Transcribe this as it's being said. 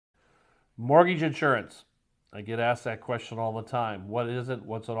Mortgage insurance. I get asked that question all the time. What is it?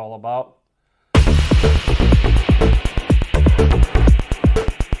 What's it all about?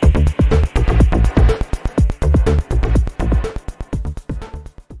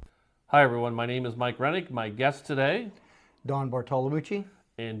 Hi everyone, my name is Mike Rennick. My guest today, Don Bartolomucci.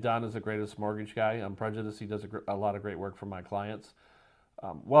 And Don is the greatest mortgage guy. I'm prejudiced. He does a lot of great work for my clients.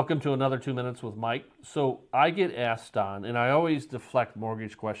 Welcome to another 2 minutes with Mike. So I get asked, Don, and I always deflect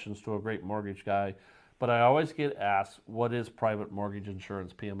mortgage questions to a great mortgage guy, but I always get asked, what is private mortgage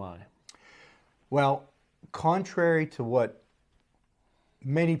insurance, PMI? Well, contrary to what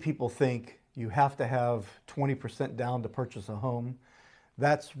many people think, you have to have 20% down to purchase a home.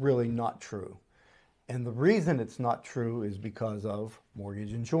 That's really not true. And the reason it's not true is because of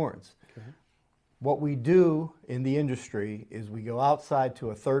mortgage insurance. Okay. What we do in the industry is we go outside to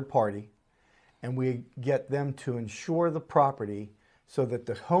a third party and we get them to insure the property so that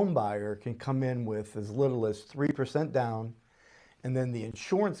the home buyer can come in with as little as 3% down, and then the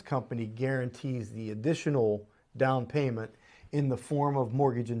insurance company guarantees the additional down payment in the form of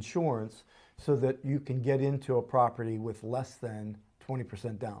mortgage insurance so that you can get into a property with less than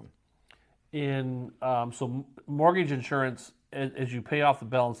 20% down. So mortgage insurance, as you pay off the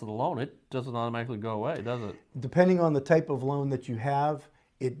balance of the loan, it doesn't automatically go away, does it? Depending on the type of loan that you have,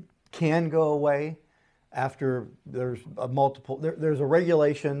 it can go away after there's there's a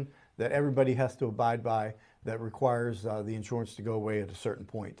regulation that everybody has to abide by that requires the insurance to go away at a certain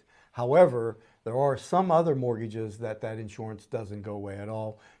point. However, there are some other mortgages that insurance doesn't go away at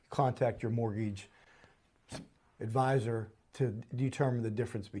all. Contact your mortgage advisor to determine the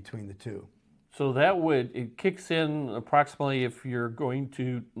difference between the two. So it kicks in approximately if you're going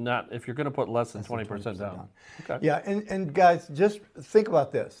to put less than 20% down. Okay. Yeah, and guys, just think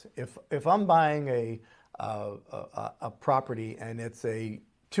about this. If I'm buying a property and it's a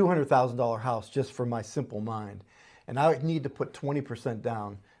 $200,000 house, just for my simple mind, and I need to put 20%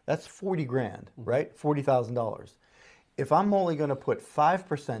 down, that's 40 grand, right? $40,000. If I'm only going to put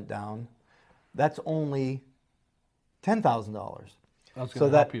 5% down, that's only $10,000. I was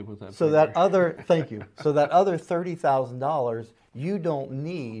going to help you with that. Thank you. So that other $30,000 you don't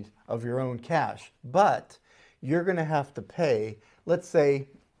need of your own cash, but you're going to have to pay, let's say,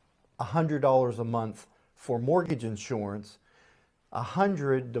 $100 a month for mortgage insurance.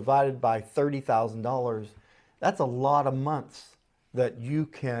 100 divided by $30,000, that's a lot of months that you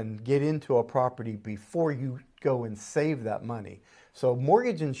can get into a property before you go and save that money. So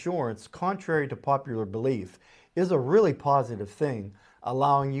mortgage insurance, contrary to popular belief, is a really positive thing,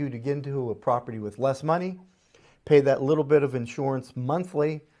 allowing you to get into a property with less money, pay that little bit of insurance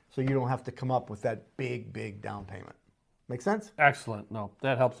monthly so you don't have to come up with that big down payment. Make sense? Excellent. No,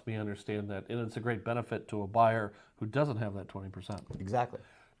 that helps me understand that. And it's a great benefit to a buyer who doesn't have that 20%. Exactly.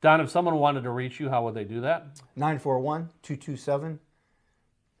 Don, if someone wanted to reach you, how would they do that?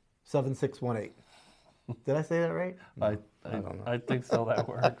 941-227-7618. Did I say that right? No, I think so. That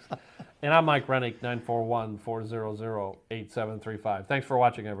works. And I'm Mike Rennick, 941-400-8735. Thanks for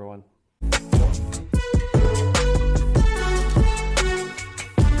watching, everyone.